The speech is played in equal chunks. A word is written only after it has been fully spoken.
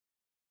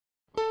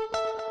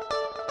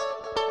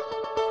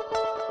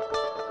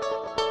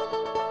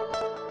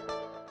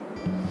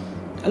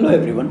Hello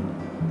everyone,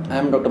 I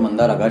am Dr.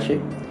 Mandar Agashe,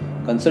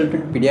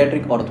 Consultant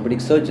Pediatric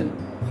Orthopedic Surgeon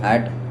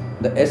at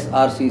the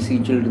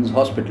SRCC Children's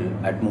Hospital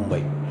at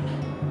Mumbai.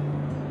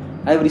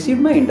 I have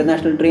received my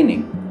international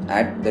training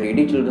at the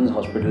Rady Children's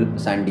Hospital,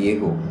 San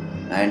Diego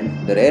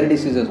and the Rare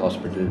Diseases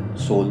Hospital,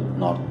 Seoul,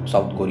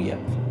 South Korea.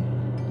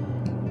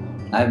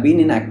 I have been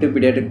in active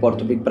pediatric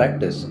orthopedic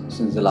practice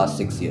since the last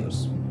 6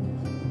 years.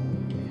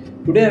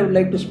 Today I would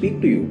like to speak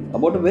to you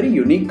about a very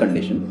unique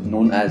condition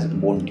known as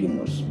bone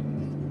tumors.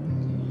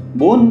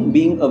 Bone,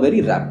 being a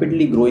very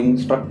rapidly growing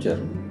structure,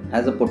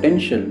 has a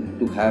potential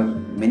to have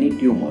many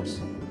tumors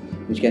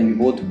which can be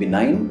both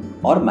benign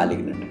or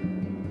malignant.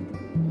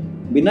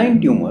 Benign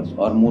tumors,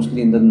 or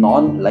mostly in the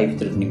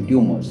non-life-threatening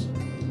tumors,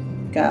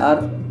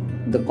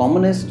 the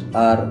commonest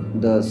are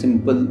the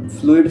simple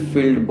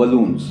fluid-filled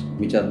balloons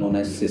which are known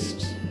as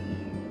cysts.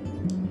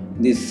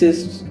 These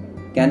cysts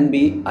can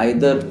be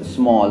either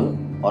small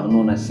or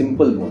known as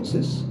simple bone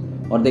cysts,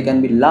 or they can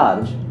be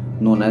large,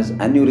 known as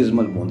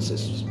aneurysmal bone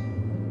cysts.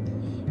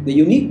 The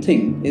unique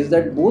thing is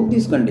that both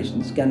these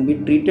conditions can be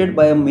treated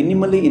by a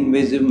minimally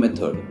invasive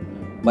method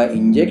by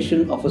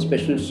injection of a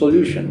special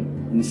solution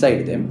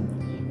inside them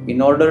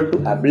in order to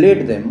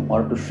ablate them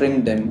or to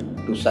shrink them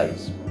to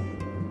size.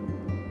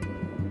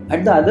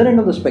 At the other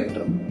end of the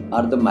spectrum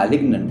are the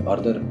malignant or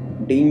the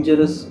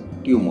dangerous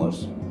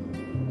tumors.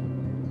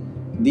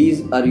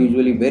 These are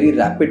usually very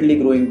rapidly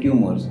growing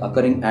tumors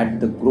occurring at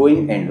the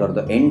growing end or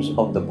the ends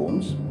of the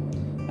bones,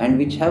 and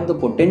which have the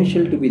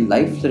potential to be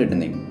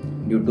life-threatening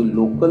due to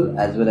local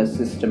as well as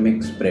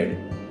systemic spread.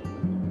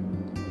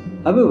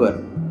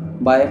 However,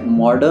 by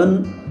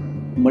modern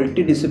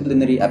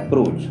multidisciplinary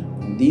approach,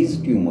 these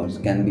tumors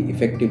can be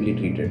effectively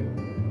treated.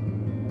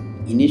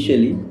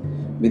 Initially,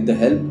 with the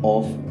help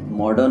of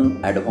modern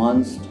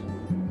advanced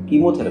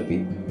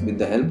chemotherapy, with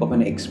the help of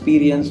an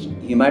experienced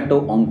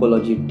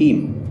hemato-oncology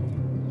team,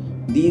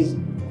 these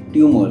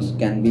tumors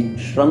can be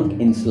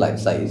shrunk in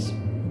size.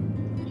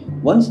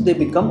 Once they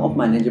become of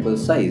manageable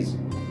size,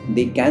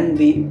 they can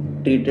be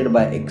treated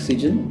by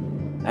excision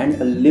and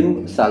a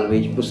limb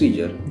salvage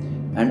procedure,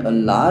 and a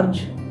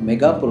large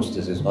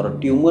megaprosthesis or a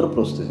tumor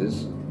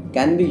prosthesis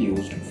can be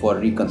used for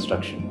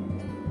reconstruction.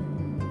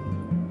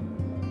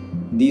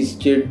 These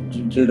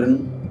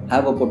children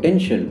have a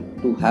potential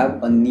to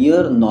have a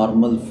near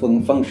normal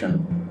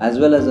function as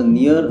well as a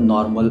near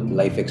normal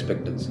life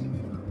expectancy.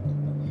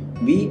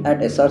 We at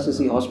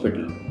SRCC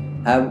Hospital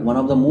have one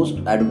of the most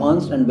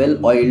advanced and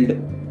well-oiled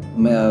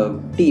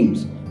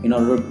teams in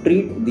order to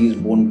treat these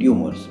bone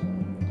tumors.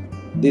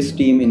 This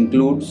team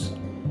includes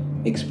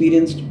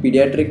experienced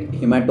pediatric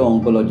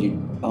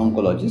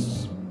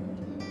hemato-oncologists,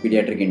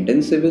 pediatric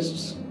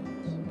intensivists,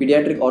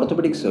 pediatric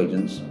orthopedic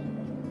surgeons,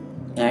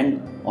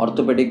 and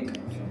orthopedic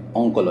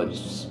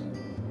oncologists.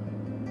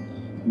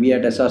 We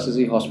at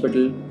SRCC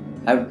Hospital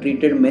have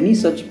treated many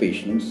such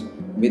patients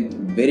with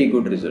very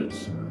good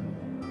results.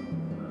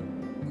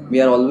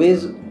 We are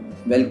always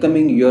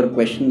welcoming your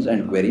questions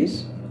and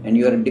queries, and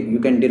you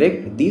can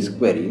direct these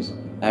queries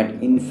at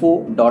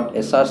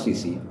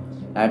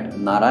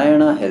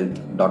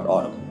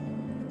info.srcc@narayanahealth.org.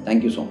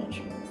 Thank you so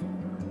much.